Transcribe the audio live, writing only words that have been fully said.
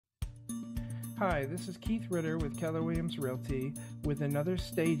Hi, this is Keith Ritter with Keller Realty with another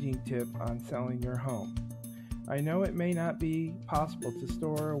staging tip on selling your home. I know it may not be possible to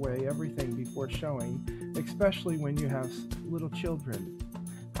store away everything before showing, especially when you have little children.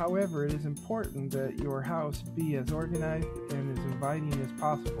 However, it is important that your house be as organized and as inviting as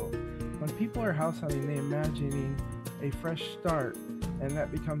possible. When people are house hunting, they imagining a fresh start, and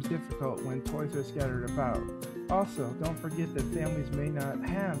that becomes difficult when toys are scattered about. Also, don't forget that families may not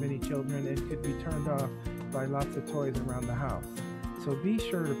have any children and could be turned off by lots of toys around the house. So be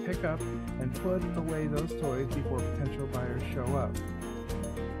sure to pick up and put away those toys before potential buyers show up.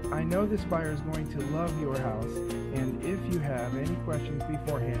 I know this buyer is going to love your house, and if you have any questions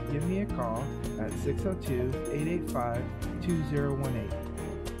beforehand, give me a call at 602-885-2018.